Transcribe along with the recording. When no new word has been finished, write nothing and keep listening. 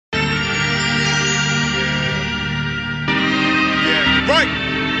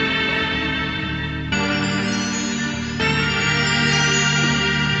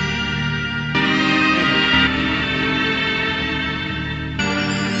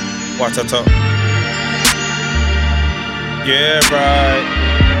Watch I talk. Yeah, right.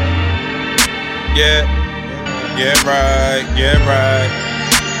 Yeah. Yeah, right. Yeah, right.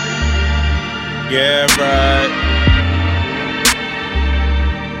 Yeah, right.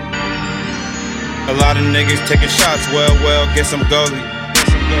 A lot of niggas taking shots. Well, get some goalie.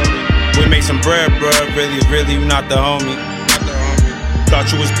 We made some bread, bruh. Really, you not the homie. Thought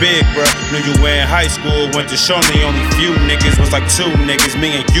you was big, bruh. Knew you were in high school. Went to show me only few niggas. Was like 2 niggas,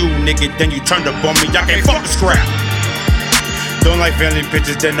 me and you, nigga. Then you turned up on me. Y'all can't fuck the scrap. Don't like family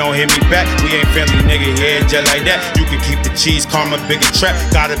pictures, then don't hit me back. We ain't family, nigga, yeah, just like that. You can keep the cheese, karma, bigger trap.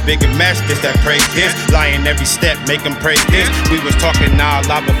 Got a bigger match, this that praise this. Lying every step, make them praise this. We was talking now a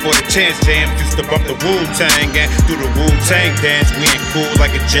lot before the chance jams. Used to bump the Wu-Tang and do the Wu-Tang dance. We ain't cool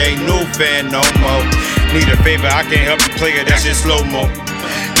like a J New fan no more. Need a favor, I can't help you play it, that shit slow-mo.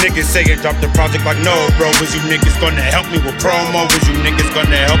 Niggas say it, drop the project like no, bro. Was you niggas gonna help me with promo? Was you niggas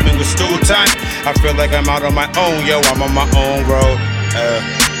gonna help me with stool time? I feel like I'm out on my own, yo, I'm on my own road.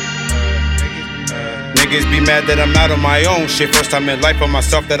 Niggas be mad that I'm out on my own shit. First time in life on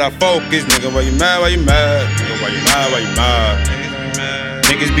myself that I focus. Nigga, why you mad? Why you mad? Nigga, why you mad? Why you mad?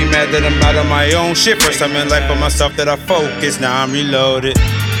 Niggas be mad that I'm out on my own shit. First time in life on myself that I focus. Now I'm reloaded.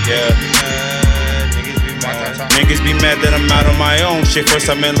 Yeah. Niggas be mad that I'm out on my own shit. First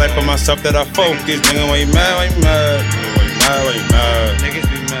time in life for myself that I focus. Nigga, why you mad? Why you mad? Why you mad? Why you mad?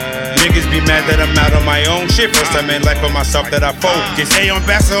 Niggas be mad that I'm out on my own shit. First time in life for myself that I focus. Hey, I'm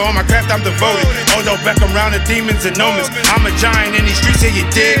ambassador on my craft, I'm devoted. Although back around the demons and omens. I'm a giant in these streets, here you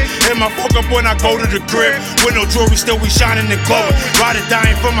dig. Hit my fuck up when I go to the crib. With no jewelry, still we shining and glowing. Ride or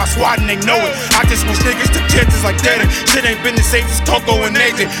dying for my squad and they know it. I just wish niggas took chances like that. Shit ain't been the same since Coco and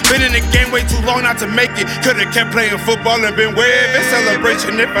Nathan. Been in the game way too long not to make it. Could've kept playing football and been waving. It's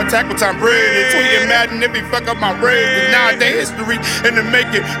celebration if I tackle Tom Brady. Tweeting Madden if he fuck up my rating. Nowadays history in the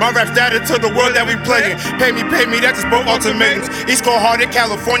making. My rap's data to the world that we playing. Pay me, that's just both ultimatums. East Coast hard in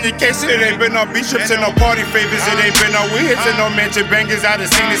California case. It ain't been no beach trips and no party favors. It ain't been no weed hits and no mansion bangers. I done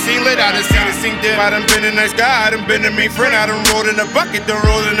seen the scene lit, I done seen the scene dim. I done been a nice guy, I done been a mean friend. I done rolled in the bucket, done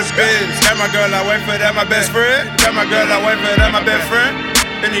rolled in the bins. That my girl, I wait for that, my best friend. That my girl, I wait for that, my best friend.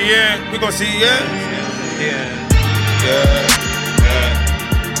 In the end, we gon' see, yeah.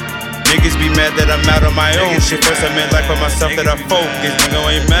 Niggas be mad that I'm out on my own shit. First time in life for myself that I focus. Nigga,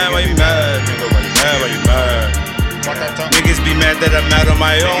 why you mad? Why you mad? Nigga, why you mad? Why you mad? Niggas be mad that I'm out on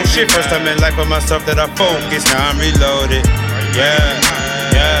my own shit. First time in life for myself that I focus. Now I'm reloaded. Yeah.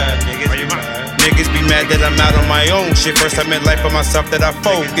 Niggas be mad that I'm out on my own shit. First time in life for myself that I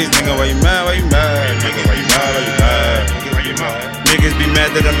focus. Nigga, why you mad? Why you mad? Nigga, why you mad? Why you mad? Niggas be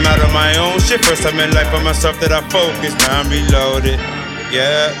mad that I'm out on my own shit. First time in life for myself that I focus. Now I'm reloaded.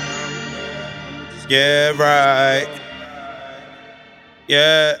 Yeah, right.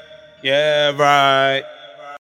 Yeah, right.